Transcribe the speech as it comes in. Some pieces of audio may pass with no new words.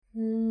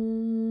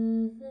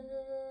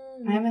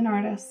I am an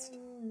artist.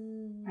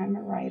 I'm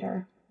a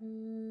writer.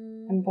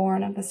 I'm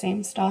born of the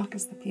same stock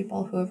as the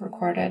people who have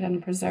recorded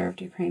and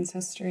preserved Ukraine's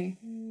history.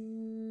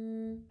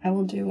 I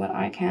will do what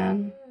I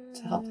can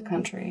to help the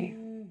country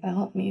that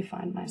helped me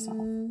find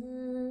myself.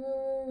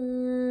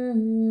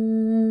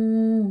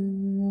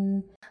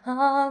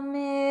 А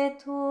ми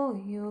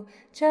тую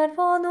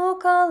червону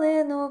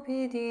калину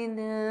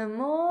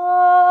підіймемо,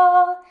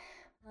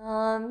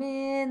 а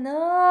ми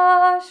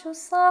нашу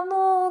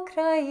славну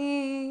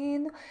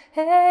Україну,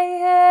 гей,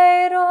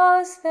 гей,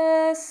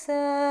 розвеселимо.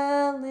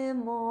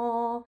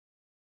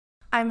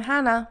 I'm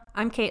Hannah.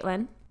 I'm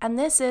Caitlin. And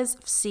this is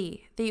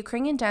VSI, the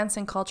Ukrainian Dance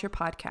and Culture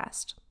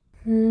Podcast.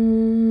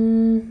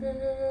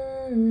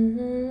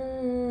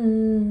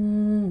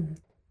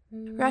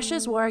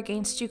 Russia's war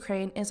against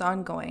Ukraine is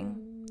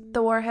ongoing.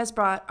 The war has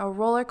brought a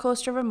roller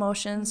coaster of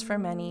emotions for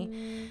many.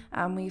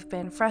 We've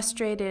been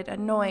frustrated,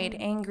 annoyed,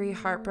 angry,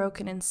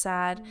 heartbroken, and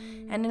sad.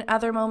 And in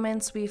other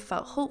moments, we've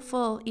felt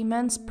hopeful,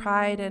 immense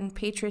pride and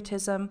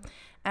patriotism,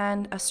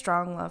 and a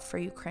strong love for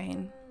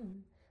Ukraine.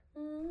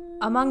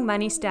 Among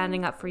many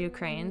standing up for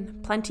Ukraine,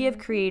 plenty of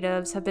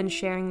creatives have been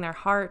sharing their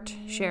heart,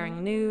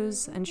 sharing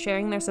news, and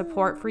sharing their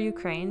support for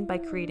Ukraine by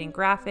creating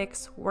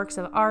graphics, works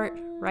of art,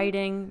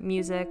 writing,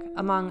 music,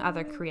 among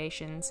other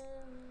creations.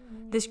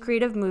 This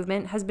creative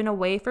movement has been a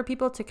way for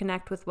people to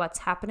connect with what's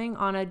happening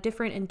on a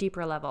different and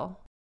deeper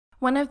level.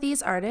 One of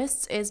these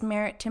artists is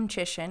Merit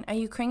Timchishin, a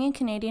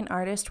Ukrainian-Canadian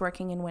artist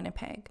working in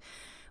Winnipeg.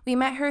 We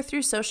met her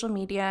through social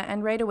media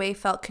and right away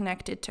felt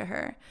connected to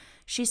her.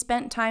 She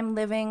spent time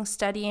living,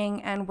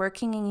 studying, and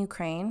working in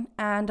Ukraine,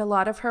 and a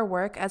lot of her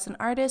work as an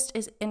artist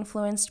is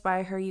influenced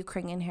by her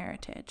Ukrainian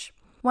heritage.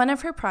 One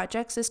of her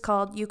projects is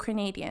called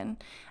Ukrainadian,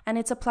 and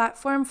it's a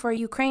platform for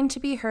Ukraine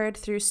to be heard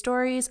through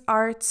stories,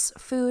 arts,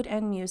 food,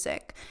 and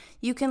music.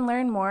 You can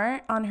learn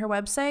more on her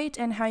website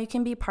and how you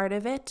can be part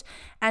of it,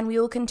 and we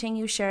will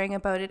continue sharing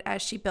about it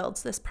as she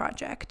builds this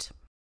project.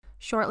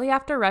 Shortly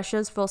after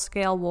Russia's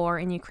full-scale war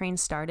in Ukraine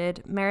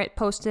started, Merit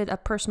posted a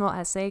personal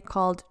essay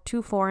called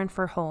Too Foreign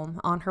for Home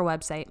on her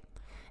website.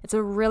 It's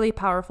a really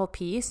powerful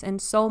piece,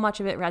 and so much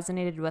of it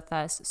resonated with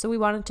us, so we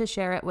wanted to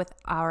share it with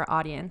our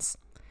audience.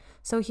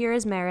 So here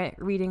is Merit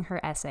reading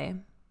her essay.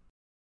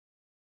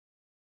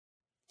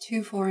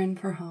 Too Foreign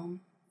for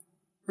Home.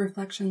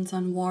 Reflections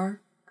on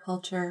War,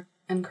 Culture,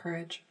 and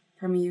Courage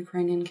from a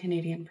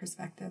Ukrainian-Canadian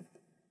perspective.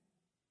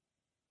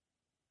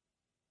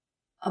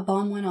 A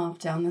bomb went off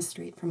down the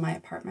street from my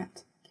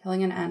apartment,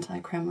 killing an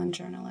anti-Kremlin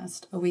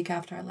journalist a week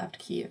after I left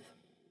Kyiv.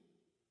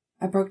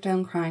 I broke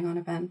down crying on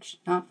a bench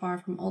not far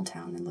from Old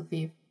Town in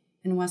Lviv,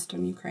 in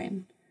western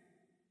Ukraine.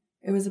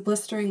 It was a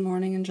blistering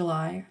morning in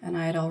July, and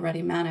I had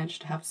already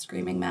managed to have a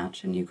screaming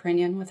match in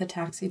Ukrainian with a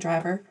taxi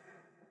driver.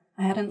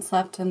 I hadn't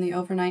slept on the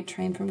overnight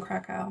train from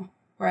Krakow,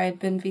 where I had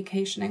been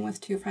vacationing with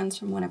two friends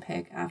from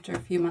Winnipeg after a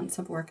few months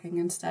of working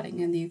and studying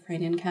in the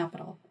Ukrainian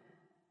capital.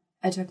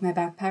 I took my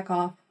backpack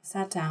off,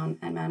 sat down,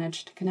 and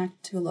managed to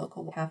connect to a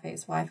local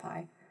cafe's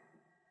Wi-Fi.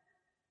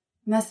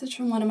 A message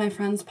from one of my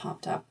friends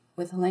popped up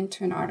with a link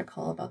to an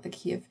article about the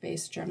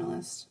Kyiv-based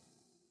journalist.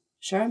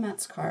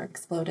 Sharamet's car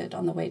exploded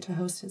on the way to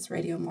host his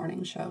radio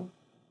morning show.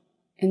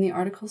 In the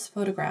article's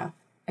photograph,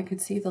 I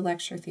could see the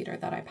lecture theater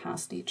that I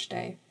passed each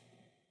day,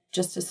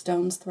 just a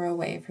stone's throw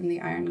away from the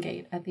iron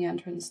gate at the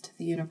entrance to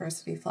the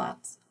university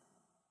flats.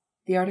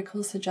 The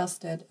article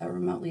suggested a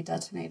remotely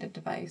detonated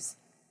device.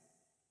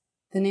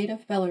 The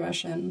native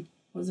Belarusian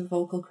was a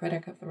vocal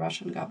critic of the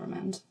Russian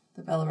government,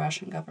 the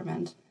Belarusian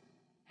government,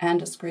 and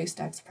disgraced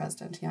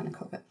ex-president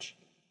Yanukovych.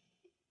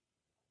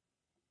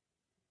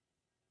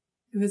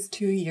 It was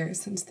 2 years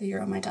since the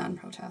Euromaidan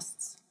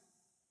protests.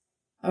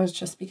 I was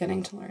just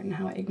beginning to learn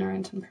how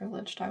ignorant and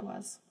privileged I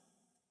was.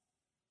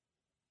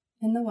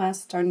 In the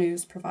West, our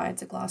news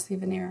provides a glossy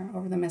veneer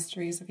over the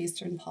mysteries of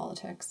Eastern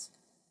politics.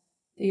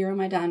 The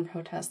Euromaidan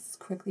protests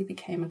quickly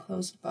became a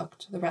closed book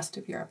to the rest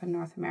of Europe and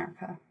North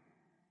America.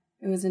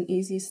 It was an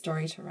easy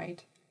story to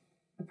write.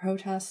 A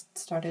protest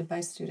started by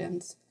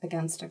students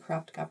against a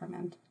corrupt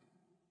government.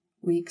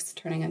 Weeks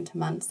turning into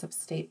months of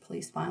state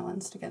police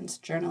violence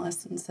against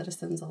journalists and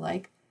citizens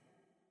alike.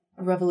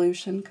 A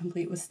revolution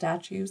complete with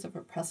statues of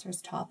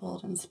oppressors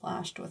toppled and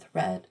splashed with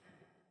red.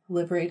 A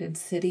liberated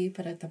city,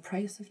 but at the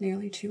price of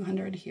nearly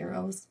 200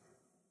 heroes.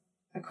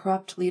 A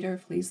corrupt leader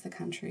flees the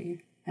country,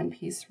 and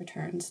peace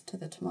returns to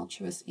the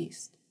tumultuous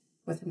East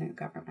with a new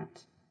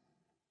government.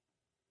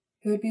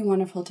 It would be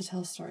wonderful to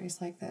tell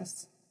stories like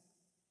this.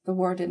 The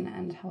war didn't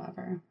end,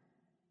 however.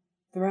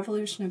 The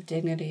Revolution of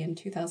Dignity in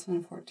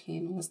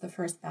 2014 was the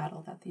first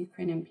battle that the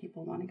Ukrainian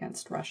people won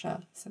against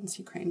Russia since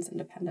Ukraine's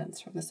independence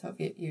from the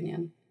Soviet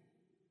Union.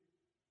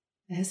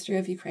 The history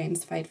of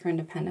Ukraine's fight for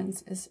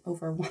independence is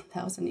over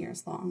 1,000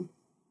 years long.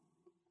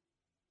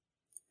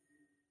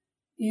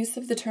 The use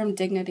of the term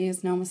dignity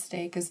is no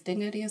mistake, as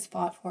dignity is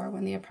fought for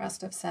when the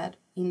oppressed have said,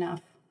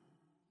 enough.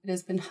 It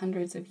has been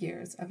hundreds of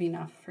years of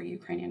enough for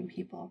Ukrainian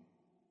people.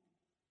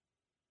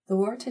 The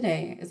war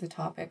today is a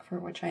topic for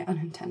which I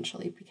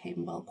unintentionally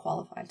became well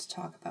qualified to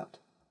talk about.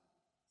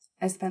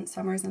 I spent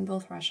summers in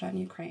both Russia and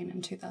Ukraine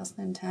in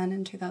 2010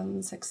 and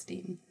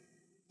 2016,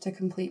 to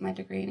complete my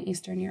degree in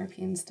Eastern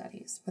European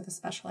Studies with a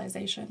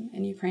specialization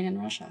in Ukraine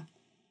and Russia.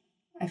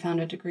 I found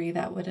a degree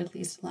that would at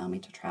least allow me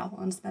to travel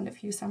and spend a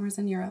few summers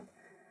in Europe,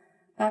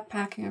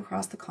 backpacking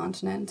across the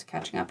continent,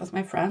 catching up with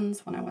my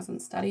friends when I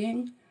wasn't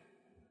studying.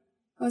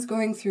 I was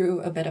going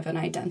through a bit of an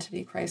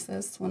identity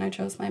crisis when I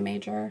chose my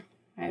major.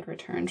 I had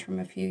returned from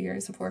a few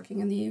years of working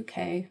in the UK,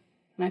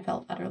 and I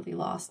felt utterly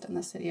lost in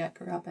the city I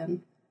grew up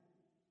in.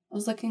 I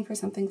was looking for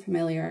something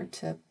familiar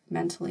to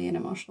mentally and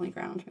emotionally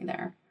ground me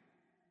there.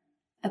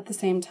 At the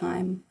same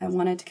time, I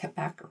wanted to get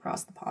back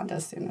across the pond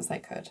as soon as I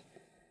could.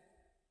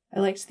 I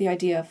liked the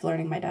idea of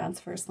learning my dad's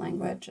first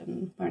language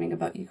and learning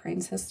about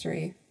Ukraine's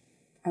history.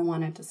 I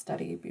wanted to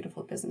study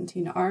beautiful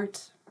Byzantine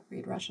art,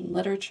 read Russian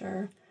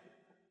literature,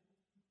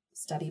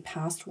 study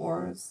past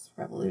wars,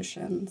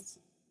 revolutions.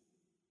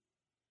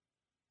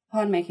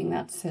 Upon making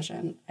that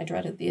decision, I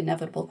dreaded the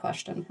inevitable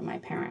question from my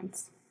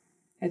parents.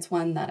 It's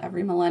one that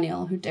every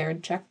millennial who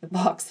dared check the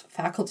box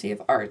Faculty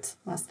of Arts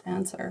must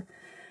answer.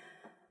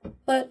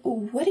 But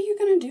what are you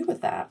going to do with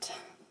that?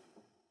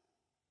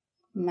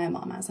 My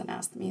mom hasn't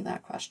asked me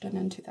that question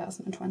in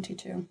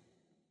 2022.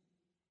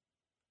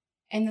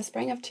 In the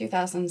spring of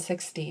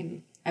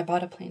 2016, I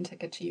bought a plane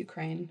ticket to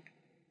Ukraine.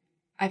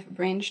 I've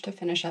arranged to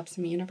finish up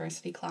some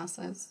university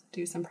classes,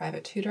 do some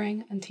private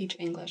tutoring, and teach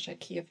English at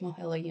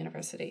Kyiv-Mohyla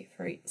University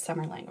for a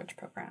summer language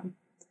program.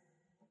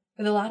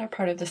 For the latter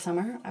part of the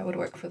summer, I would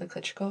work for the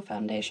Klitschko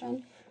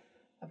Foundation,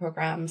 a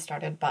program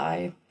started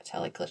by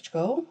Vitaly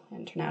Klitschko,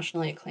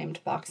 internationally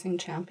acclaimed boxing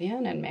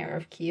champion and mayor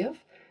of Kyiv,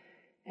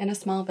 in a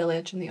small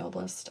village in the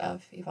oblast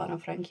of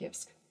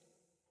Ivano-Frankivsk.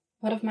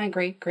 One of my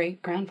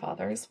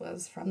great-great-grandfathers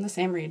was from the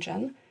same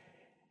region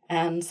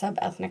and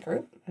sub-ethnic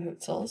group, the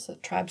Hutsuls, the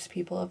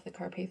tribespeople of the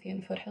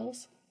Carpathian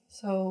foothills.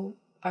 So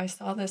I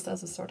saw this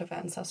as a sort of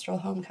ancestral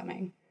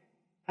homecoming.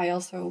 I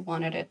also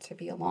wanted it to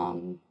be a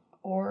long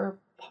or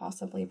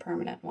possibly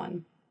permanent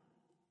one.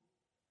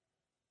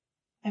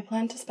 I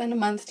planned to spend a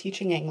month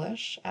teaching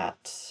English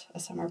at a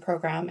summer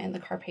program in the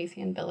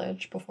Carpathian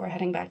village before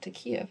heading back to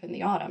Kyiv in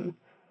the autumn.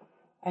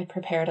 I'd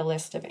prepared a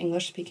list of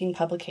English-speaking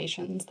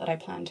publications that I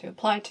planned to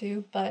apply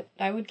to, but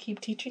I would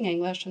keep teaching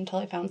English until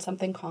I found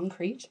something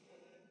concrete.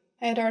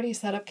 I had already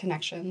set up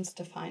connections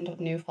to find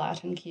a new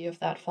flat in Kyiv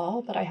that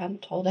fall, but I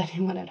hadn't told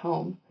anyone at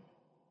home.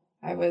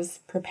 I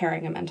was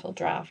preparing a mental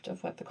draft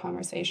of what the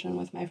conversation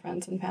with my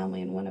friends and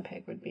family in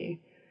Winnipeg would be.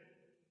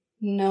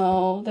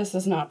 No, this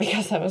is not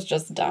because I was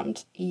just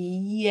dumped.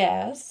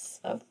 Yes,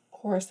 of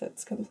course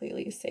it's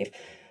completely safe.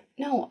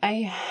 No, I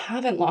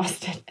haven't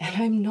lost it,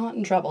 and I'm not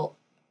in trouble.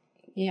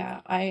 Yeah,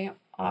 I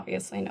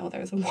obviously know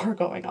there's a war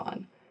going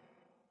on.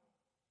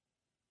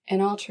 In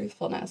all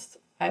truthfulness,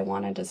 I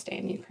wanted to stay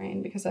in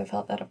Ukraine because I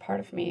felt that a part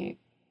of me,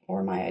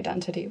 or my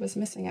identity, was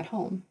missing at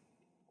home.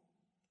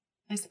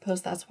 I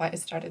suppose that's why I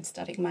started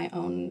studying my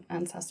own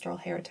ancestral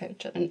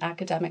heritage at an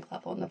academic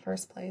level in the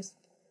first place.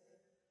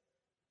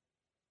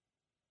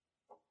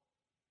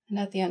 And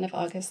at the end of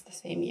August the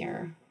same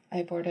year,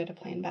 I boarded a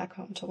plane back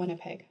home to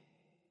Winnipeg.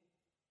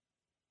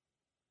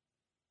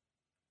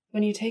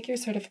 When you take your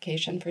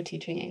certification for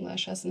teaching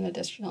English as an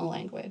additional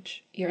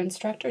language, your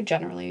instructor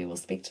generally will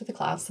speak to the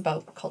class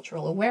about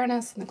cultural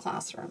awareness in the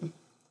classroom.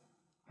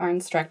 Our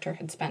instructor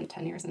had spent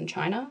 10 years in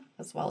China,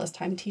 as well as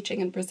time teaching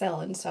in Brazil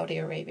and Saudi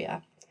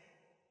Arabia.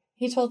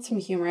 He told some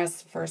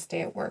humorous first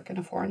day at work in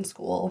a foreign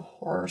school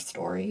horror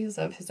stories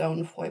of his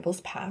own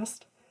foibles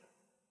past.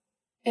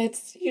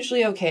 It's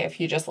usually okay if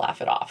you just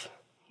laugh it off,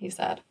 he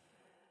said.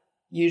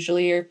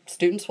 Usually your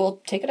students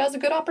will take it as a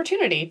good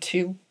opportunity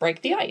to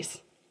break the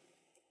ice.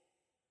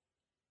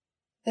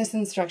 This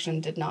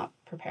instruction did not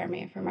prepare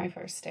me for my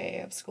first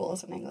day of school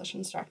as an English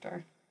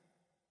instructor.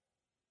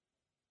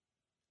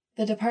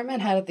 The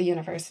department head at the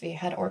university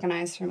had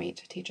organized for me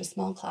to teach a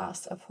small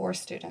class of 4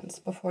 students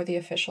before the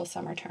official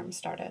summer term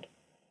started.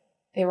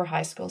 They were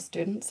high school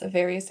students of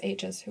various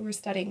ages who were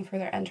studying for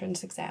their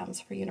entrance exams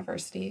for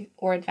university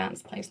or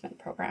advanced placement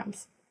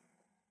programs.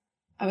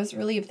 I was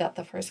relieved that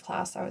the first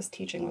class I was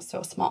teaching was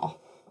so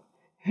small.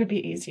 It would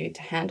be easy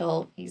to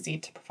handle, easy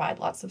to provide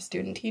lots of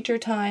student-teacher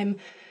time,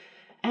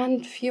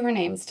 and fewer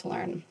names to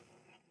learn.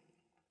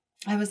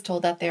 I was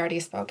told that they already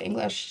spoke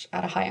English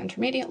at a high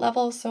intermediate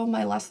level, so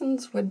my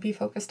lessons would be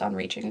focused on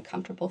reaching a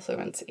comfortable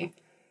fluency.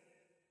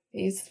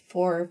 These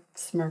 4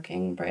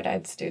 smirking,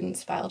 bright-eyed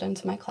students filed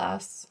into my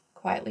class,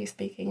 quietly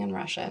speaking in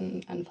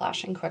Russian and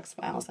flashing quick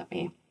smiles at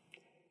me.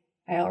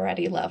 I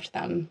already loved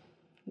them.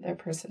 Their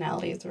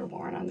personalities were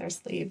worn on their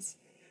sleeves.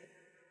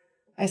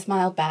 I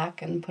smiled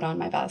back and put on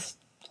my best,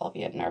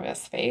 albeit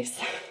nervous,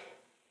 face.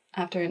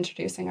 After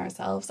introducing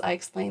ourselves, I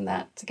explained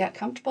that to get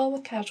comfortable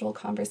with casual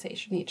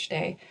conversation each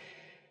day,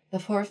 the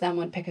 4 of them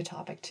would pick a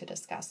topic to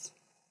discuss.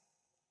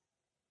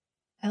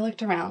 I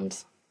looked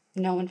around.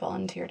 No one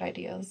volunteered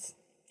ideas.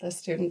 The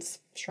students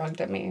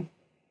shrugged at me.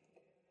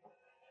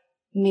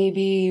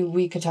 Maybe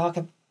we could talk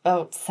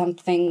about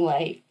something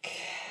like...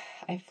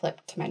 I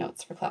flipped to my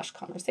notes for class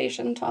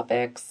conversation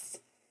topics.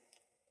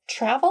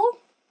 Travel?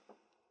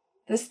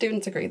 The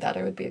students agreed that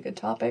it would be a good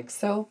topic,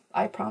 so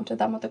I prompted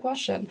them with a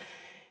question.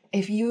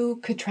 If you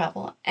could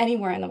travel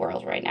anywhere in the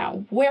world right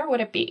now, where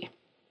would it be?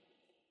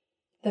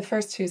 The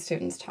first two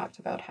students talked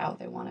about how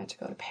they wanted to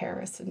go to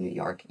Paris and New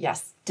York.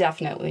 Yes,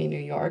 definitely New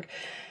York.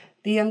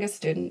 The youngest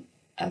student,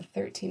 a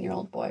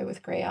 13-year-old boy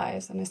with gray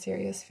eyes and a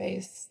serious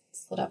face,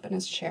 slid up in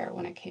his chair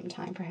when it came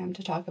time for him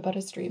to talk about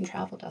his dream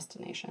travel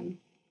destination.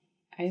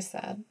 I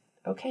said,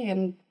 okay,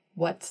 and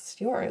what's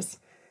yours?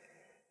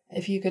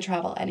 If you could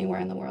travel anywhere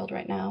in the world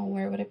right now,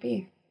 where would it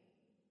be?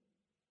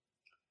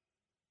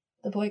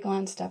 The boy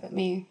glanced up at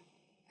me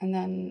and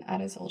then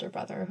at his older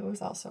brother, who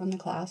was also in the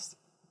class.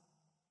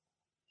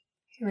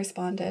 He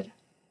responded,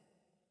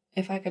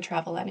 if I could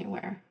travel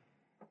anywhere,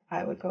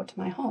 I would go to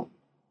my home.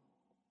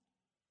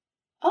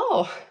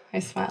 Oh, I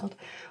smiled.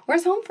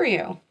 Where's home for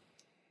you?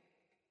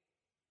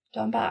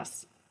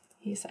 Donbass,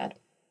 he said.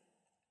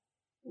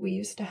 We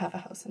used to have a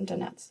house in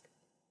Donetsk.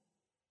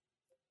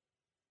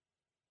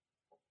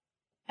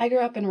 I grew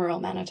up in rural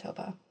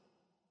Manitoba.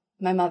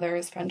 My mother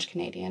is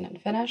French-Canadian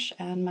and Finnish,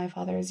 and my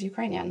father is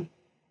Ukrainian.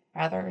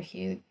 Rather,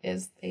 he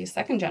is a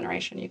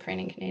second-generation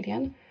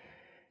Ukrainian-Canadian.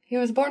 He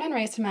was born and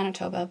raised in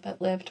Manitoba,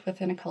 but lived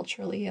within a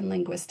culturally and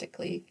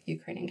linguistically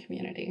Ukrainian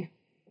community.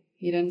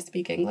 He didn't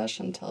speak English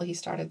until he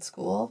started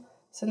school,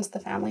 since the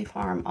family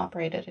farm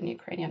operated in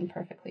Ukrainian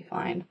perfectly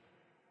fine.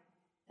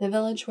 The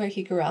village where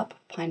he grew up,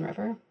 Pine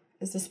River,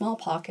 is a small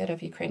pocket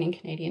of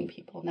Ukrainian-Canadian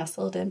people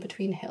nestled in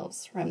between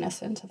hills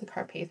reminiscent of the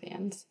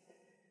Carpathians.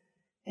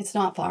 It's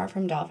not far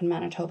from Dauphin,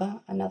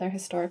 Manitoba, another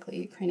historically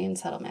Ukrainian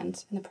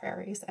settlement in the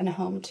prairies and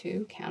home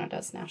to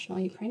Canada's National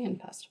Ukrainian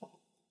Festival.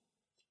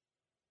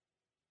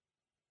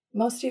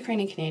 Most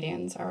Ukrainian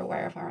Canadians are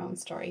aware of our own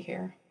story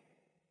here.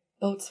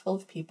 Boats full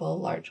of people,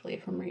 largely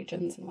from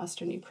regions in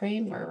western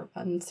Ukraine, were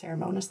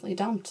unceremoniously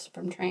dumped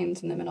from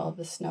trains in the middle of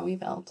the snowy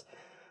belt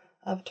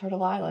of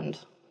Turtle Island.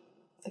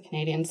 The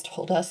Canadians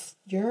told us,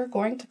 you're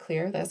going to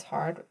clear this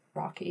hard,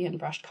 rocky, and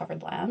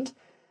brush-covered land.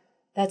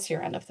 That's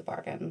your end of the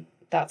bargain.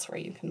 That's where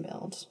you can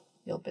build.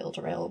 You'll build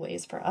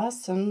railways for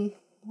us, and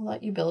we'll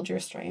let you build your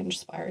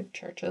strange-spired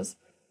churches.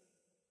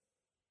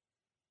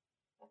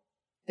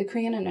 The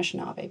Korean and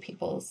Anishinaabe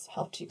peoples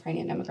helped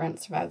Ukrainian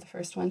immigrants survive the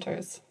first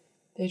winters.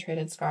 They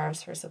traded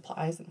scarves for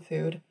supplies and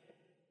food.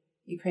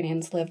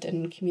 Ukrainians lived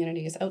in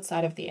communities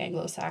outside of the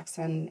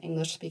Anglo-Saxon,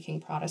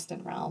 English-speaking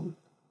Protestant realm,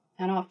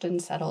 and often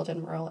settled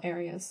in rural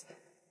areas.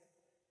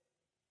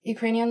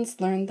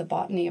 Ukrainians learned the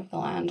botany of the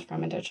land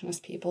from indigenous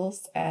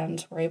peoples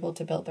and were able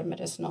to build their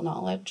medicinal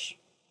knowledge.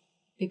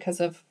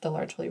 Because of the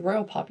largely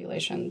rural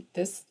population,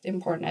 this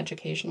important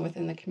education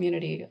within the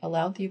community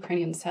allowed the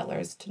Ukrainian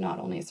settlers to not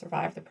only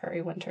survive the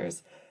prairie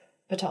winters,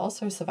 but to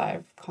also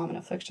survive common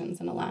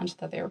afflictions in a land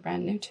that they were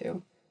brand new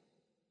to.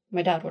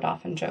 My dad would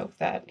often joke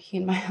that he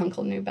and my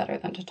uncle knew better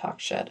than to talk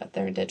shit at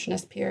their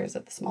indigenous peers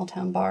at the small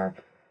town bar.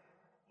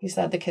 He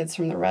said the kids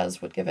from the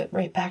res would give it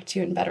right back to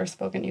you in better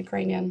spoken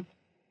Ukrainian.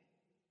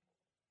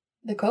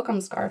 The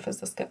Kokum scarf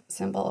is a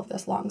symbol of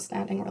this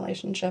long-standing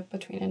relationship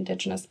between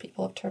indigenous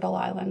people of Turtle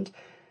Island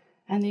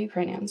and the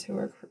Ukrainians who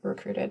were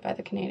recruited by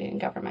the Canadian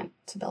government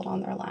to build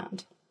on their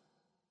land.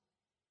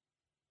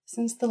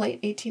 Since the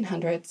late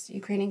 1800s,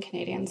 Ukrainian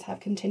Canadians have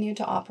continued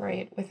to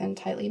operate within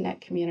tightly knit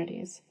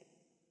communities.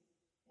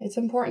 It's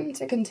important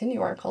to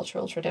continue our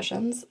cultural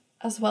traditions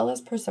as well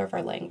as preserve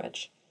our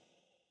language.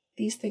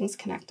 These things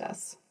connect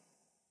us.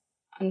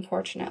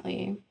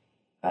 Unfortunately,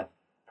 but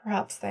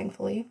perhaps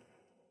thankfully,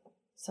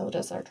 so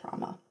does our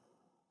trauma.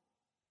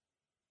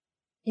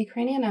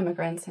 Ukrainian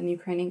immigrants and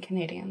Ukrainian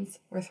Canadians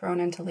were thrown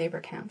into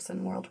labor camps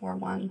in World War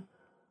I,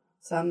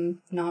 some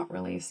not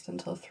released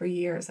until 3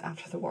 years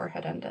after the war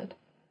had ended.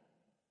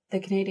 The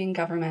Canadian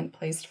government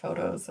placed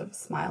photos of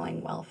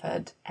smiling,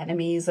 well-fed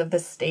enemies of the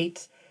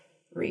state,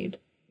 read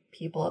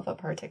people of a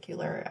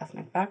particular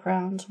ethnic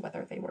background,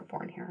 whether they were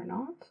born here or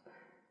not,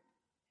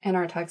 in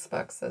our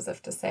textbooks as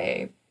if to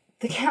say,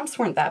 the camps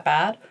weren't that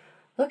bad.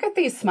 Look at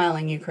these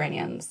smiling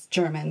Ukrainians,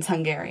 Germans,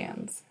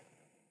 Hungarians.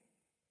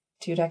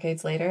 2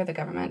 decades later, the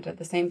government did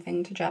the same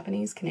thing to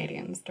Japanese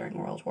Canadians during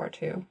World War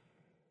II.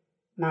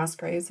 Mass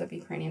graves of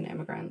Ukrainian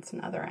immigrants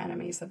and other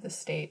enemies of the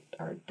state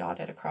are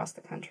dotted across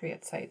the country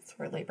at sites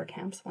where labor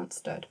camps once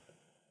stood.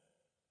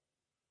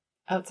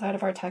 Outside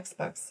of our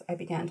textbooks, I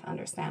began to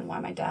understand why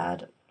my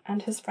dad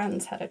and his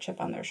friends had a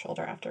chip on their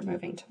shoulder after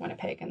moving to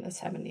Winnipeg in the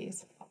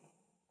 70s.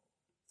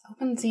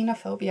 Open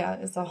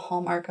xenophobia is a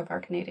hallmark of our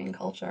Canadian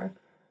culture.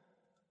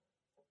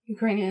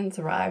 Ukrainians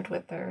arrived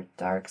with their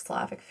dark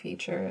Slavic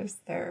features,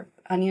 their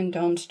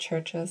onion-domed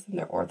churches, and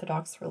their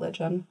Orthodox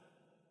religion.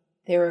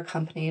 They were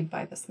accompanied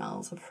by the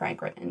smells of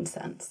fragrant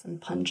incense and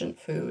pungent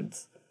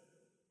foods.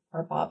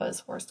 Our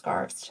babas wore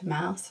scarves to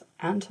mass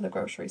and to the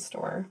grocery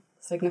store,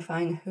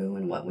 signifying who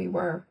and what we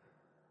were.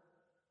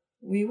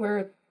 We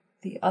were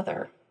the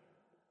other.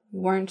 We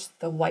weren't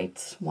the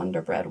white,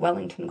 wonder-bred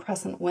Wellington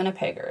Crescent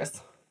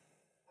Winnipeggers.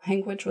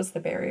 Language was the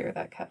barrier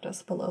that kept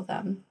us below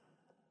them.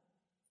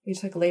 We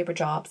took labor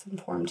jobs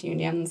and formed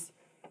unions.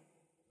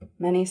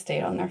 Many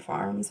stayed on their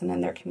farms and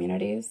in their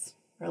communities,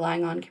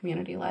 relying on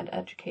community-led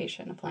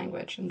education of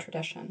language and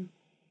tradition.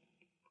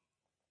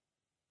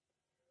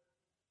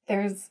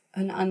 There's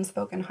an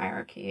unspoken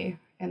hierarchy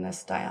in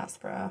this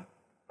diaspora.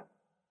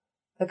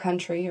 The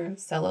country, or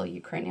selo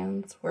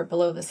Ukrainians, were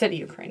below the city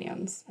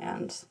Ukrainians,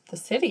 and the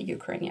city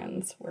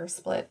Ukrainians were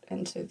split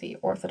into the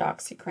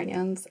Orthodox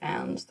Ukrainians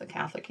and the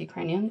Catholic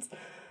Ukrainians,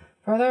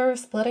 further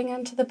splitting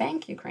into the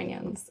bank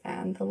Ukrainians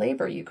and the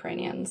labor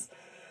Ukrainians.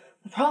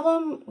 The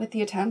problem with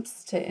the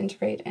attempts to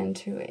integrate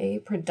into a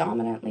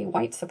predominantly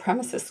white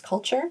supremacist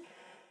culture,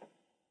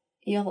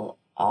 you'll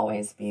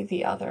always be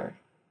the other.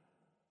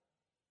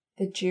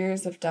 The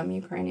jeers of dumb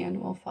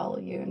Ukrainian will follow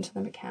you into the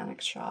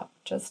mechanic's shop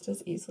just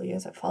as easily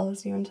as it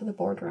follows you into the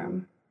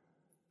boardroom.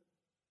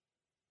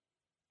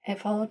 It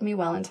followed me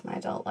well into my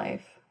adult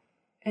life,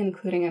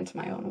 including into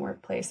my own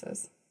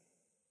workplaces.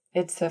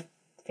 It's a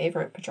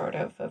favorite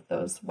pejorative of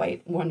those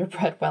white Wonder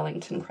Bread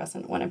Wellington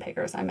Crescent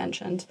Winnipeggers I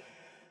mentioned,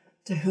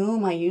 to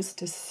whom I used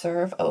to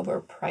serve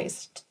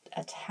overpriced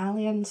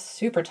Italian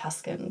super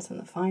Tuscans in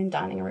the fine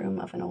dining room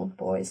of an old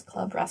boys'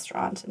 club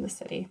restaurant in the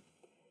city.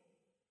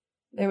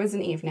 There was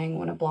an evening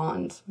when a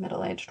blonde,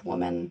 middle-aged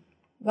woman,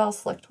 well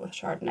slicked with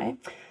Chardonnay,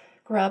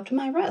 grabbed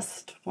my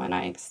wrist when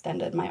I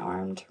extended my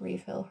arm to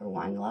refill her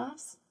wine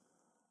glass.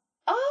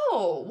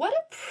 "Oh, what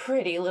a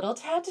pretty little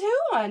tattoo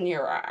on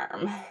your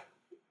arm."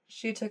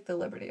 She took the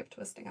liberty of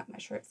twisting up my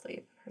shirt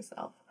sleeve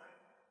herself.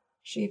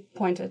 She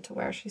pointed to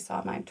where she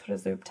saw my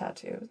Trezub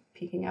tattoo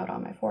peeking out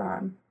on my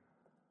forearm.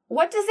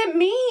 "What does it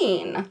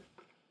mean?"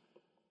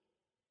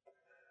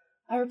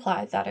 I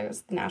replied that it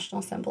was the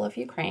national symbol of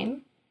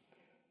Ukraine.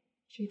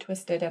 She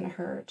twisted in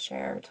her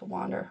chair to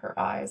wander her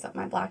eyes at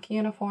my black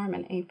uniform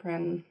and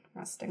apron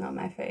resting on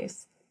my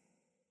face.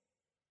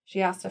 She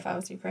asked if I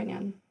was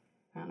Ukrainian,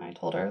 and I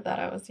told her that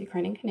I was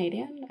Ukrainian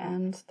Canadian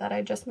and that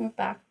I just moved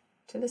back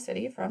to the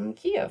city from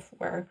Kiev,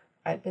 where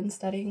I'd been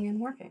studying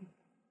and working.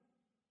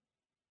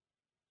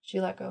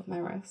 She let go of my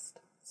wrist,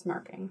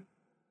 smirking.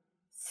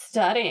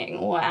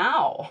 "Studying,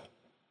 wow."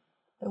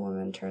 The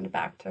woman turned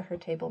back to her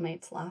table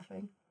mates,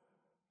 laughing.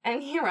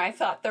 "And here I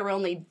thought there were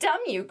only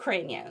dumb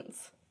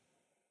Ukrainians."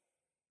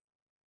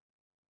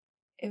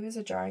 It was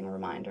a jarring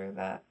reminder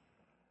that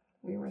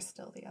we were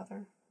still the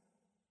other.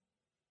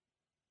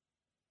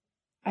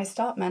 I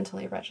stopped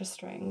mentally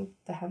registering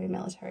the heavy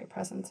military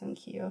presence in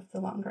Kyiv the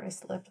longer I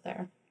lived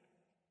there.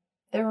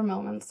 There were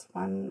moments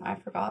when I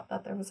forgot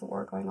that there was a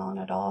war going on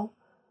at all.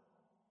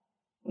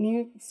 When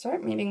you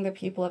start meeting the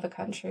people of a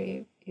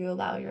country, you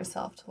allow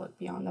yourself to look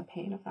beyond the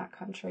pain of that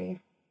country.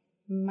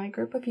 My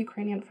group of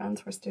Ukrainian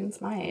friends were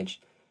students my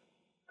age,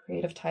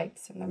 creative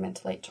types in their mid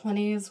to late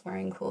 20s,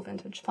 wearing cool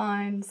vintage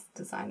finds,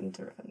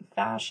 design-driven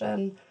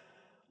fashion.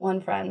 One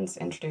friend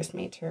introduced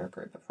me to her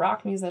group of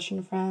rock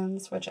musician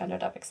friends, which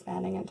ended up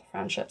expanding into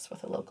friendships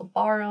with a local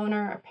bar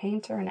owner, a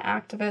painter, an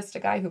activist, a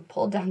guy who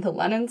pulled down the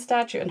Lenin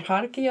statue in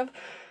Kharkiv,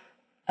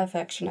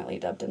 affectionately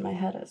dubbed in my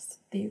head as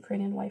the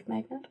Ukrainian wife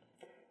magnet.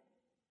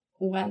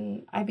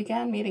 When I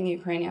began meeting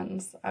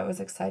Ukrainians, I was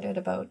excited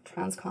about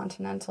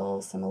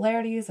transcontinental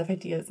similarities of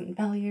ideas and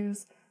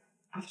values.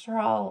 After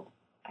all,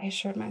 I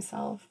assured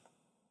myself,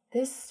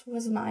 this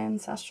was my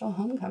ancestral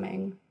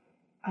homecoming.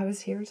 I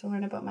was here to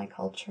learn about my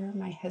culture,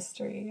 my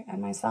history,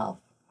 and myself.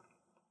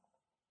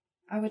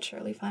 I would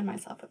surely find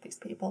myself with these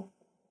people.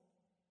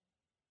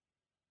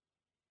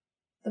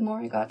 The more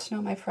I got to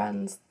know my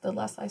friends, the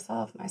less I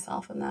saw of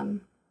myself in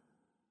them.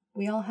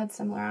 We all had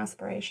similar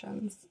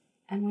aspirations,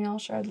 and we all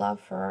shared love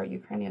for our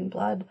Ukrainian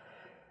blood.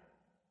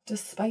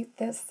 Despite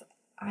this,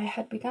 I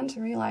had begun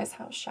to realize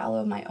how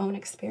shallow my own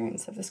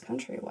experience of this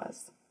country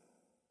was.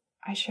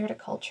 I shared a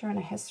culture and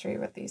a history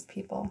with these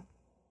people.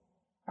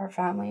 Our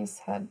families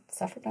had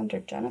suffered under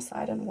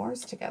genocide and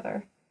wars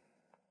together.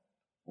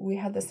 We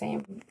had the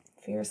same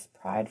fierce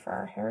pride for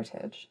our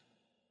heritage.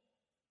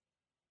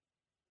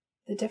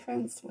 The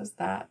difference was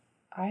that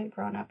I had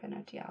grown up in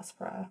a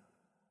diaspora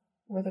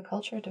where the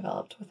culture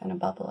developed within a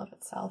bubble of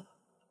itself.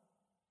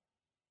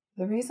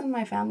 The reason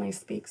my family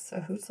speaks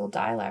a Hutsul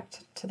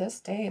dialect to this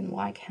day and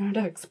why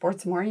Canada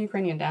exports more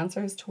Ukrainian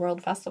dancers to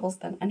world festivals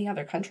than any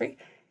other country,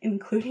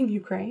 including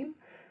Ukraine.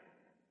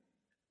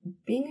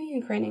 Being a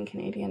Ukrainian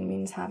Canadian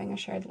means having a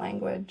shared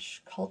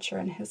language, culture,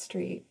 and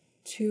history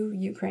to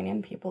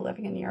Ukrainian people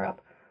living in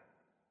Europe.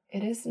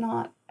 It is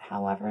not,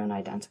 however, an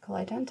identical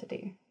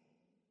identity.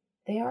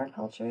 They are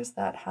cultures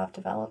that have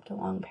developed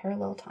along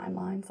parallel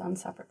timelines on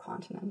separate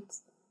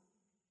continents.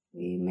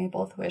 We may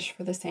both wish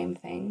for the same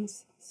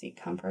things, seek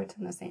comfort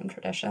in the same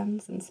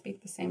traditions, and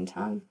speak the same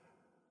tongue.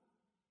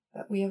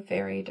 But we have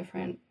very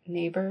different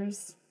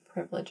neighbors,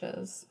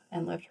 privileges,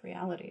 and lived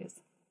realities.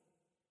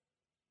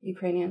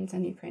 Ukrainians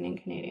and Ukrainian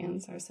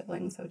Canadians are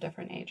siblings of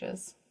different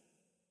ages.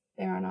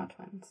 They are not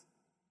twins.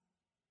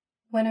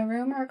 When a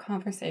room or a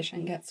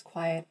conversation gets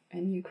quiet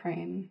in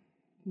Ukraine,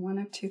 one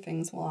of two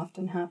things will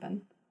often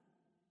happen.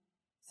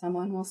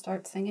 Someone will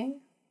start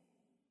singing,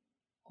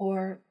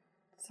 or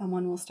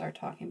someone will start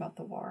talking about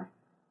the war.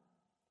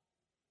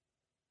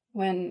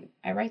 When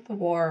I write the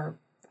war,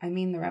 I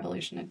mean the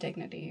Revolution of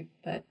Dignity,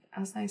 but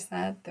as I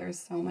said, there's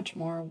so much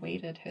more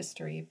weighted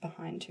history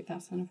behind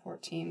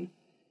 2014.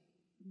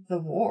 The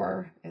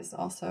war is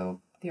also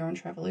the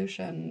Orange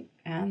Revolution,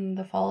 and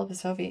the fall of the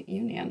Soviet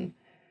Union.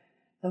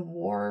 The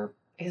war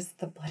is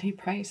the bloody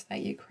price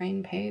that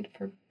Ukraine paid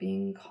for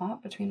being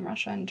caught between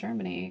Russia and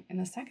Germany in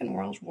the Second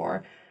World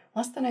War.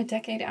 Less than a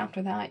decade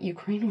after that,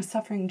 Ukraine was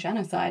suffering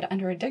genocide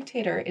under a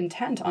dictator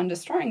intent on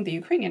destroying the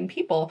Ukrainian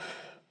people.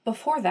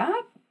 Before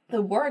that,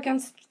 the war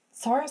against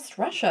Tsarist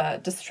Russia,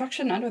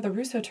 destruction under the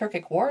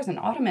Russo-Turkic Wars and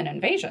Ottoman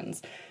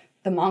invasions,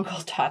 the Mongol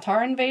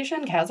Tatar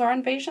invasion, Khazar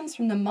invasions.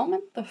 From the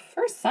moment the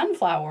first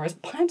sunflower was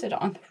planted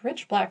on the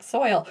rich black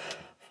soil,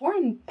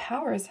 foreign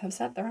powers have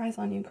set their eyes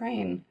on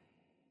Ukraine.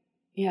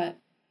 Yet,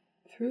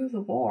 through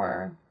the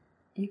war,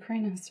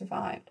 Ukraine has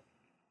survived.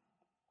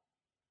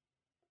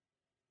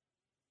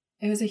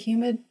 It was a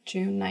humid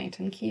June night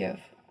in Kyiv,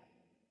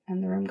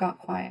 and the room got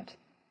quiet.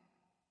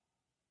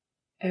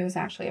 It was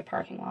actually a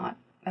parking lot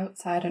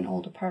outside an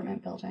old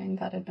apartment building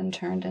that had been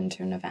turned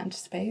into an event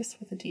space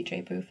with a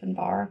DJ booth and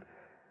bar.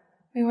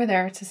 We were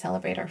there to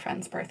celebrate our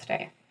friend's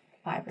birthday.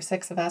 5 or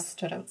 6 of us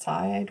stood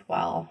outside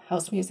while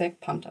house music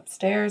pumped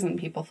upstairs and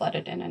people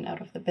flooded in and out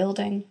of the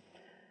building.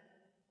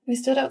 We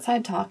stood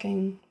outside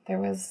talking. There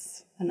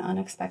was an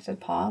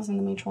unexpected pause in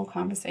the mutual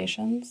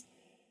conversations,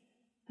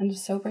 and a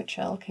sober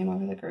chill came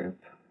over the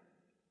group.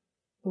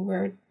 The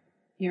word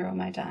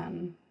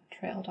Euromaidan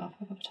trailed off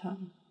of a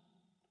tongue.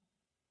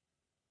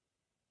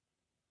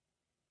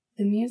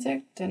 The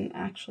music didn't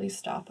actually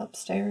stop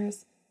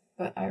upstairs,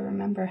 but I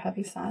remember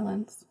heavy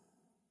silence.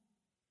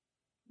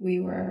 We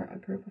were a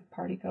group of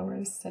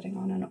partygoers sitting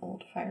on an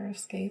old fire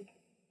escape.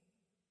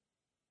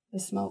 The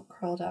smoke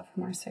curled up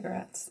from our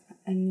cigarettes,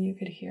 and you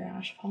could hear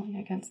ash falling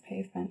against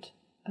pavement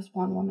as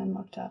one woman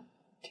looked up,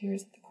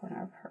 tears at the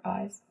corner of her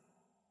eyes.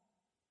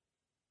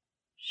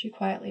 She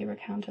quietly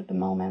recounted the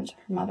moment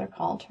her mother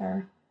called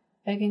her,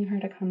 begging her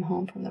to come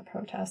home from the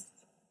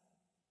protests.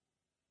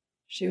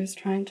 She was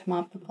trying to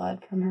mop the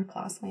blood from her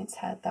classmate's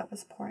head that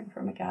was pouring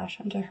from a gash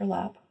into her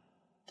lap,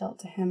 dealt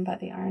to him by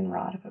the iron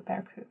rod of a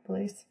Berkut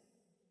police.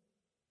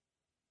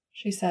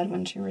 She said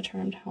when she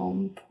returned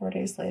home 4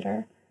 days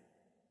later,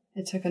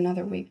 it took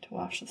another week to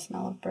wash the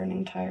smell of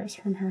burning tires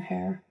from her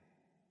hair.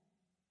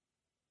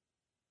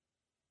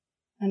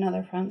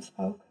 Another friend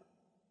spoke.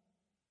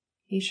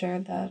 He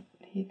shared that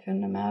he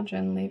couldn't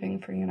imagine leaving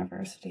for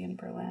university in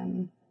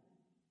Berlin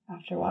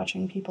after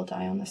watching people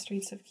die on the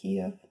streets of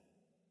Kyiv.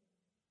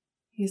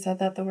 He said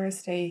that the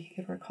worst day he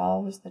could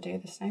recall was the day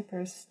the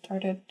snipers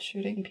started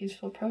shooting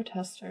peaceful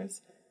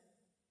protesters.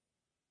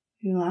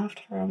 He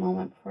laughed for a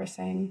moment before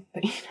saying,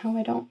 "But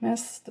I don't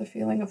miss the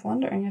feeling of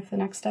wondering if the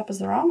next step is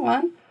the wrong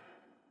one."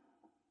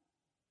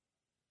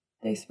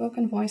 They spoke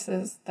in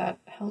voices that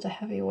held a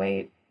heavy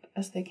weight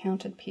as they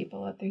counted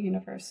people at their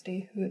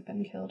university who had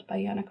been killed by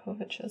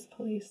Yanukovych's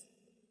police.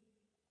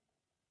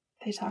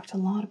 They talked a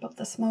lot about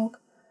the smoke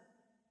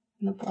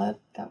and the blood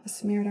that was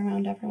smeared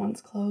around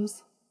everyone's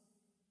clothes.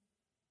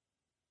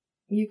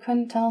 "You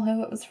couldn't tell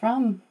who it was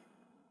from,"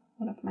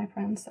 one of my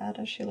friends said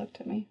as she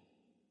looked at me.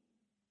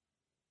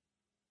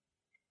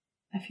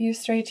 A few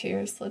stray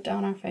tears slid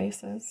down our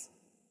faces.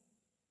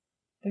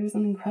 There was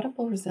an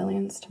incredible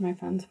resilience to my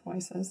friends'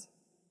 voices.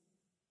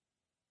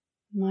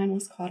 Mine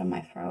was caught in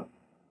my throat.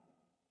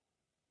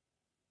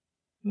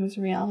 It was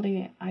a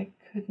reality I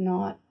could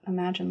not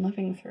imagine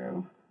living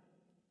through.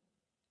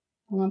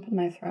 The lump in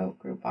my throat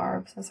grew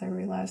barbs as I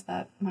realized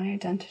that my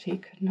identity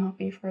could not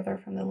be further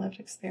from the lived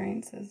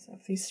experiences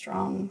of these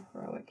strong,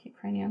 heroic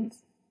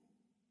Ukrainians.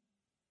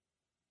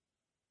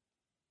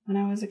 When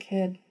I was a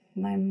kid,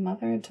 my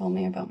mother had told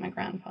me about my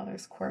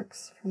grandfather's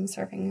quirks from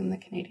serving in the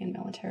Canadian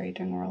military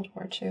during World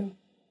War II.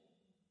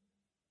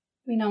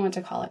 We know what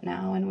to call it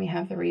now, and we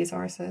have the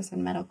resources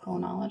and medical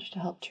knowledge to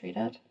help treat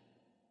it.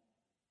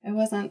 It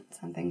wasn't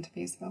something to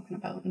be spoken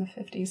about in the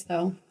 50s,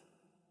 though.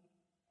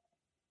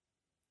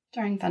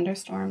 During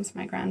thunderstorms,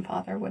 my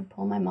grandfather would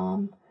pull my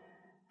mom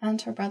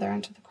and her brother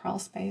into the crawl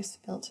space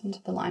built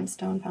into the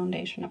limestone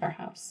foundation of our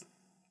house.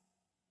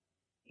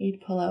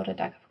 He'd pull out a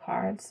deck of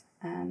cards,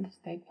 and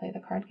they'd play the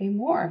card game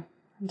War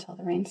until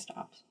the rain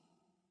stopped.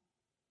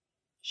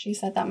 She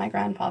said that my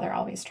grandfather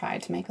always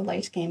tried to make a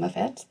light game of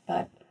it,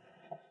 but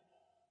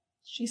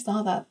she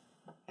saw that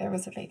there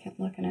was a vacant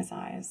look in his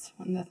eyes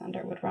when the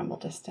thunder would rumble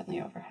distantly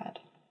overhead.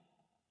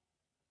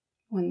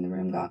 When the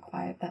room got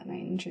quiet that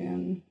night in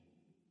June,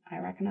 I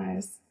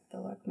recognized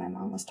the look my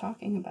mom was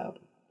talking about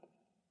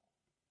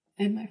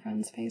in my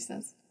friends'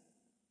 faces.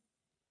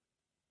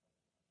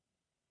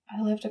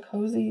 I lived a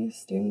cozy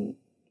student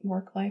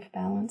work-life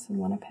balance in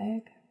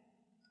Winnipeg.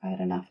 I had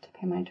enough to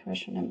pay my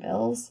tuition and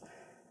bills.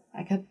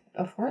 I could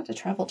afford to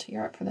travel to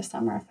Europe for the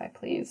summer if I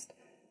pleased.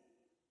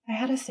 I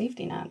had a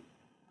safety net.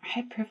 I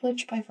had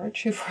privilege by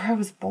virtue of where I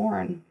was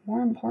born.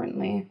 More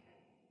importantly,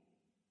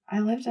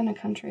 I lived in a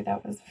country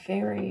that was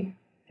very,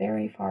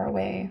 very far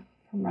away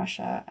from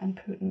Russia and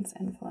Putin's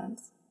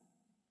influence.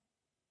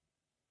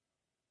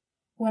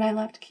 When I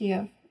left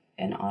Kyiv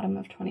in autumn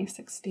of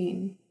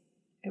 2016,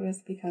 it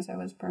was because I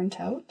was burnt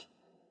out,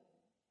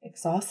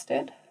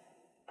 exhausted,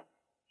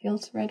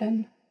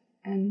 guilt-ridden,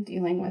 and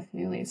dealing with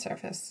newly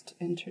surfaced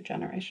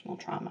intergenerational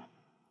trauma.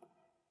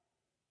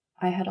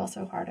 I had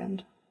also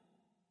hardened.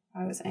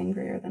 I was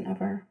angrier than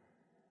ever,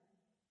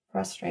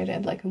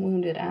 frustrated like a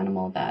wounded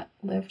animal that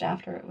lived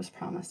after it was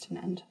promised an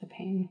end to the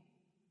pain.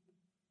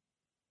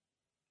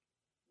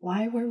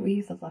 Why were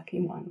we the lucky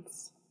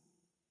ones?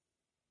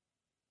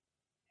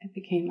 It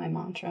became my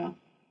mantra.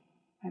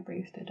 I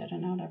breathed it in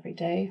and out every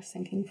day,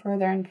 sinking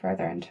further and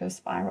further into a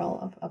spiral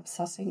of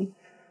obsessing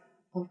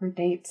over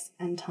dates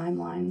and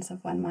timelines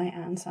of when my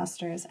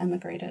ancestors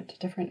emigrated to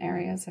different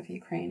areas of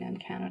Ukraine and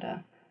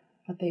Canada,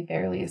 what they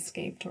barely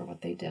escaped or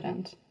what they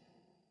didn't.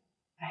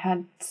 I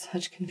had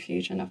such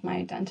confusion of my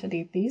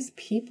identity. These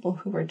people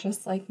who were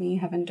just like me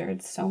have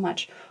endured so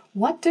much.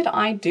 What did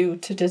I do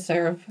to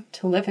deserve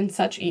to live in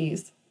such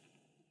ease?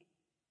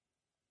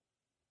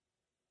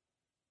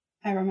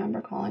 I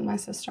remember calling my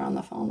sister on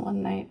the phone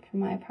one night from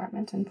my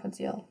apartment in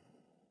Podil,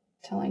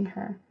 telling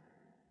her,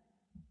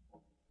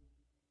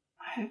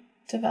 I've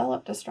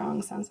developed a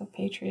strong sense of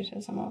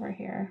patriotism over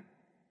here.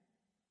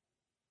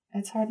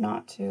 It's hard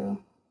not to.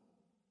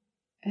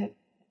 It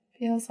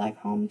feels like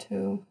home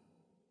too.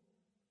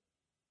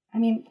 I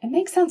mean, it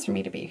makes sense for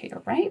me to be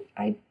here, right?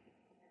 I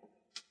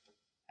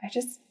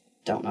just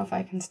don't know if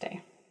I can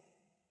stay.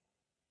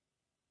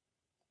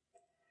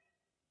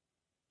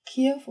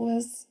 Kiev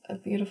was a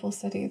beautiful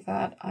city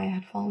that I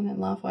had fallen in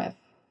love with.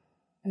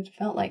 It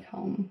felt like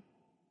home,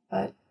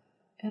 but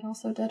it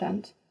also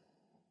didn't.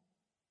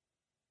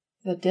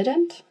 The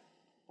didn't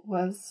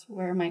was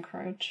where my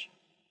courage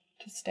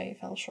to stay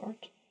fell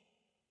short.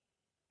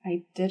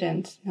 I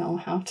didn't know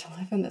how to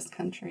live in this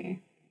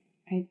country.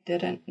 I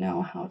didn't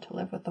know how to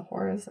live with the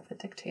horrors of a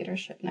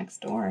dictatorship next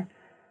door.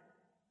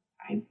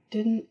 I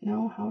didn't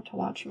know how to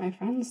watch my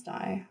friends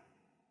die.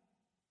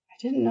 I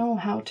didn't know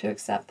how to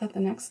accept that the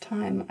next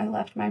time I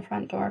left my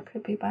front door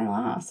could be my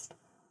last.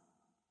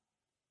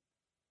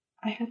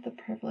 I had the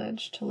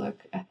privilege to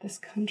look at this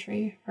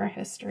country, her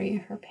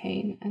history, her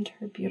pain, and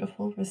her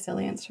beautiful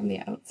resilience from the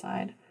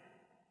outside,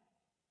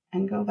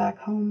 and go back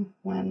home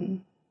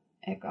when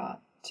it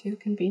got too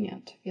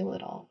convenient to feel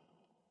it all.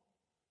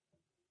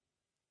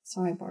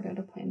 So I boarded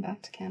a plane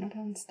back to Canada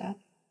instead.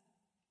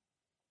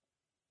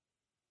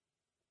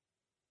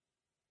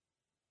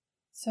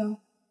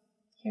 So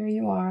here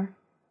you are,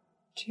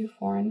 too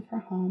foreign for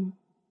home,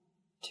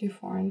 too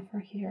foreign for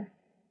here.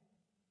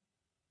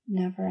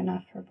 Never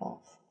enough for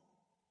both.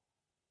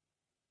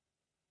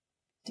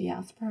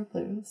 Diaspora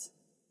Blues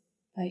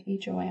by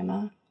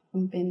Ijoema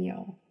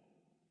Umbinyo.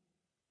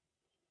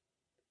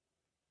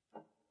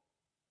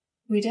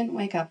 We didn't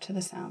wake up to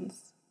the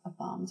sounds of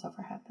bombs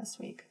overhead this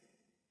week.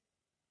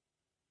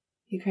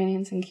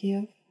 Ukrainians in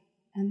Kiev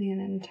and the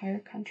entire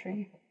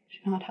country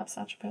do not have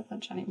such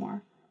privilege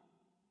anymore.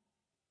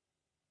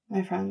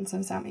 My friends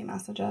have sent me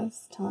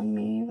messages telling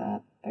me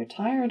that they're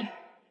tired,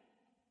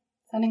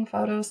 sending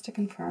photos to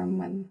confirm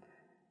when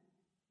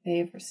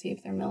they've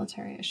received their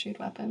military-issued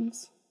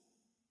weapons.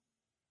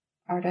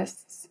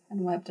 Artists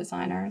and web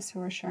designers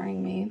who are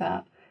assuring me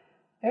that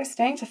they're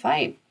staying to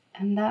fight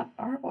and that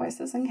our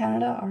voices in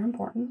Canada are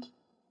important.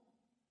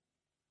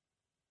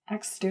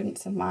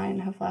 Ex-students of mine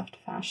have left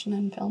fashion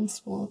and film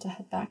school to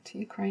head back to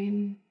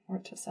Ukraine or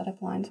to set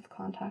up lines of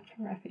contact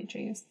for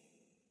refugees.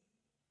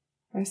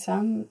 For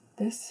some,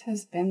 this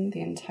has been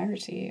the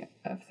entirety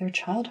of their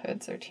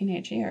childhoods or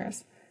teenage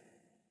years.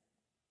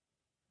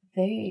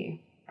 They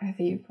are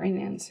the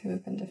Ukrainians who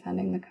have been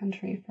defending the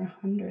country for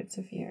hundreds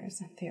of years,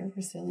 and they are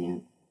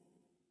resilient,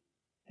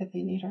 but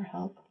they need our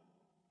help.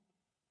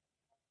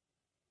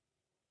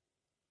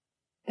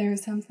 There are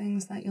some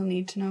things that you'll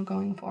need to know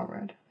going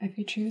forward if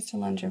you choose to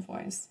lend your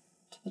voice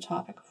to the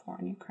topic of war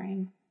in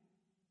Ukraine.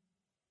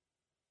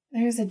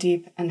 There is a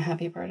deep and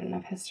heavy burden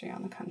of history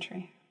on the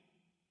country.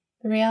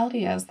 The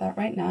reality is that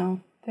right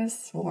now,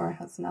 this war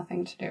has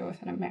nothing to do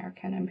with an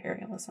American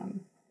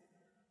imperialism.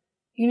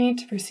 You need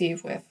to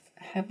proceed with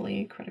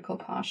heavily critical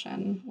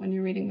caution when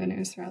you're reading the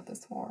news throughout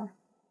this war.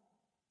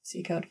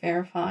 Seek out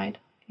verified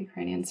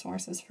Ukrainian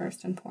sources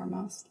first and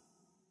foremost.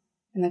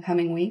 In the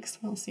coming weeks,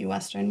 we'll see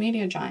Western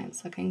media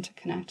giants looking to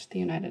connect the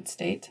United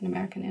States and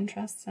American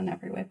interests in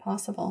every way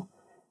possible.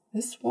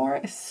 This war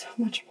is so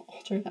much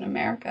older than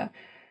America.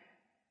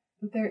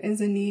 There is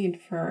a need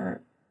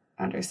for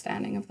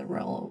understanding of the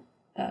role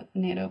that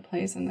NATO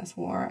plays in this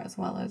war, as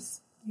well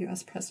as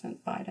U.S.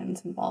 President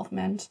Biden's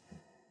involvement.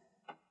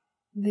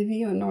 The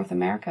view in North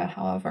America,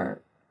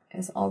 however,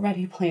 is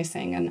already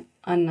placing an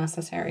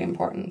unnecessary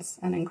importance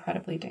and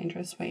incredibly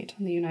dangerous weight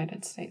on the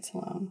United States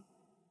alone.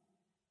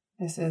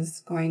 This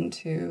is going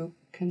to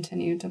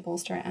continue to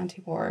bolster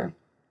anti-war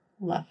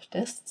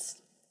leftists,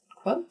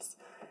 quotes,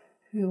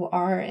 who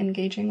are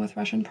engaging with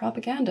Russian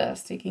propaganda,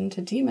 seeking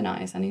to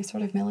demonize any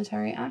sort of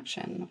military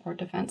action or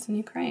defense in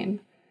Ukraine.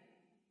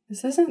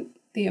 This isn't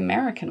the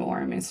American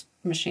war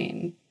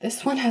machine.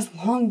 This one has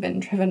long been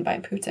driven by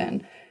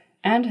Putin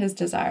and his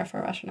desire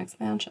for Russian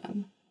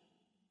expansion.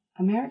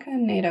 America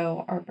and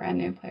NATO are brand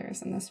new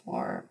players in this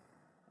war,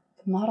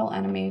 the model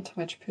enemy to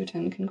which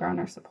Putin can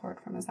garner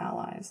support from his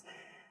allies,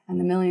 and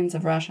the millions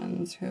of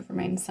Russians who have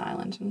remained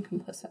silent and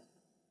complicit.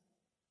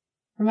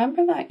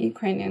 Remember that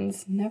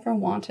Ukrainians never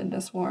wanted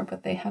this war,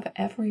 but they have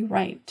every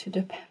right to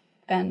defend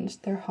defend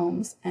their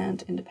homes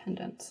and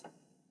independence.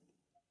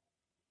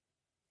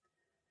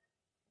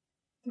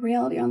 The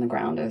reality on the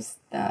ground is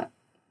that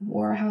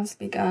war has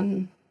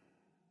begun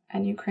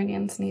and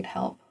Ukrainians need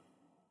help.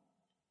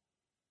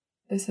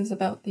 This is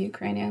about the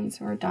Ukrainians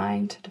who are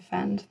dying to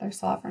defend their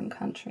sovereign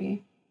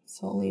country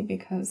solely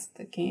because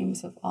the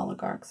games of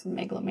oligarchs and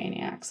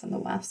megalomaniacs in the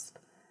West.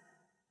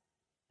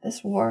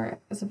 This war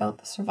is about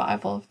the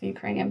survival of the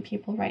Ukrainian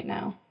people right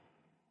now,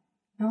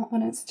 not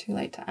when it's too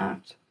late to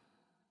act.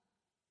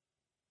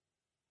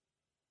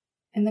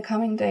 In the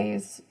coming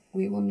days,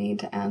 we will need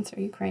to answer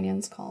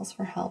Ukrainians' calls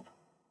for help.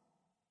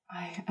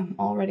 I am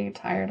already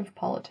tired of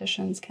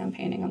politicians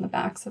campaigning on the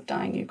backs of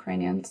dying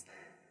Ukrainians.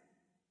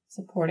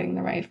 Supporting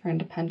the right for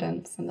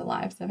independence and the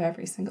lives of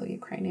every single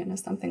Ukrainian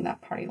is something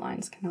that party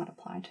lines cannot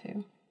apply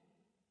to.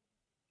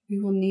 We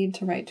will need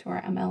to write to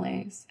our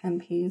MLAs,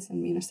 MPs,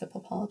 and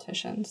municipal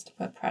politicians to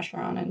put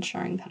pressure on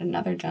ensuring that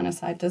another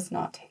genocide does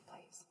not take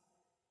place.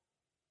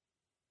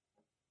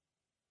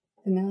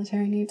 The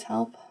military needs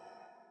help.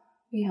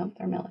 We help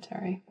their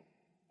military.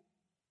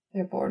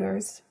 Their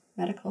borders,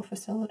 medical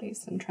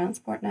facilities, and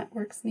transport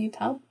networks need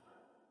help.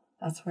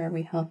 That's where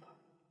we help.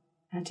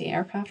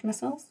 Anti-aircraft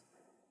missiles?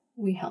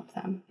 We help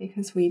them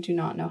because we do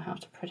not know how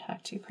to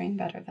protect Ukraine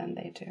better than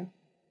they do.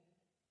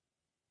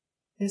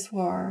 This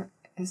war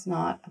is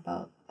not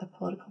about the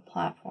political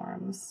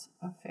platforms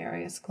of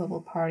various global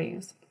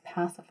parties,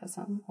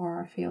 pacifism, or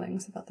our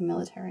feelings about the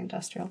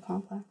military-industrial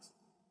complex.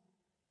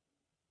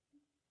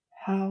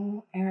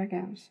 How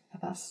arrogant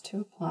of us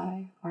to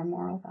apply our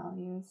moral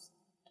values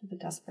to the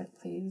desperate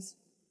pleas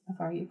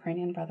of our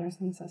Ukrainian brothers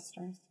and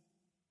sisters.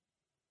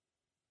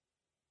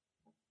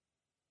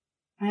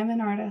 I am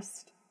an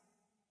artist.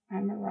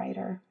 I'm a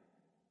writer.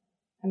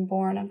 I'm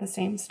born of the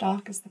same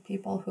stock as the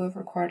people who have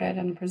recorded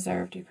and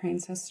preserved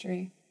Ukraine's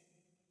history.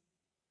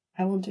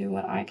 I will do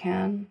what I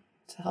can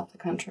to help the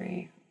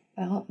country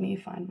that helped me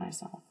find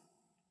myself.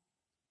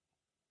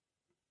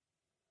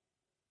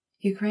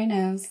 Ukraine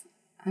is,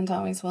 and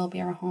always will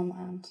be, our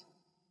homeland.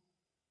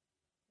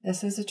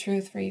 This is a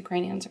truth for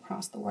Ukrainians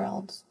across the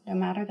world, no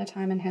matter the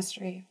time in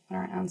history when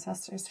our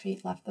ancestors'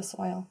 feet left the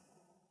soil.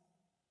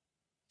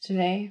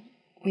 Today,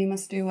 we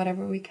must do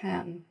whatever we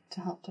can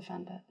to help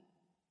defend it.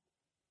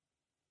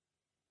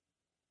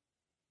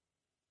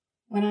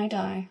 When I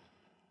die,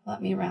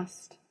 let me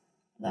rest.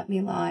 Let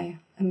me lie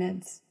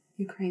amidst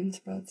Ukraine's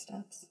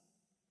roadsteps.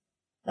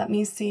 Let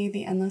me see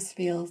the endless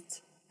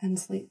fields and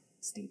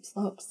steep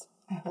slopes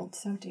I hold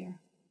so dear.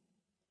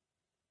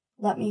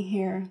 Let me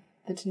hear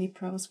the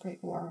Dnipro's great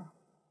roar.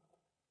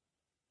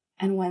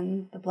 And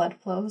when the blood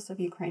flows of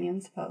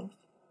Ukrainians foes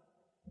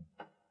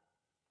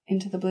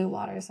into the blue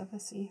waters of the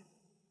sea,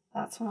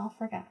 that's when I'll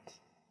forget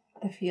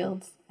the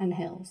fields and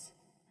hills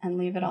and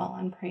leave it all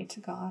and pray to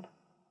God.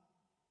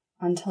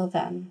 Until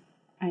then,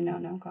 I know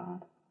no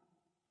God.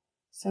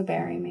 So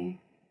bury me,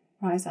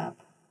 rise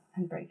up,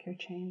 and break your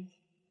chains.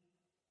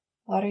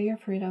 Water your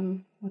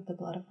freedom with the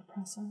blood of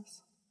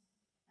oppressors,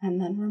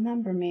 and then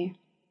remember me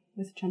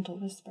with gentle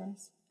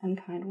whispers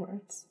and kind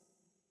words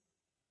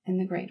in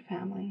the great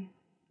family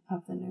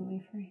of the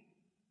newly free.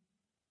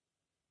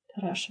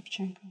 Taras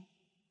Shevchenko.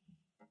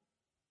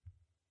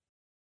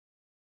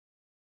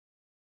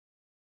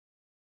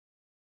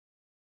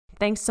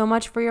 Thanks so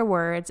much for your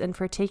words and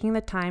for taking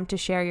the time to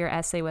share your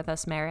essay with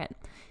us, Merit.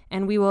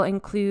 And we will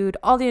include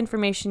all the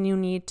information you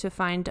need to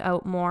find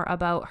out more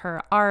about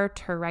her art,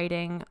 her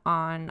writing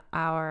on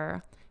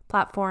our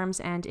platforms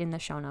and in the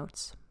show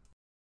notes.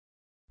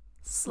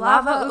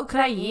 Slava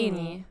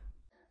Ukraini!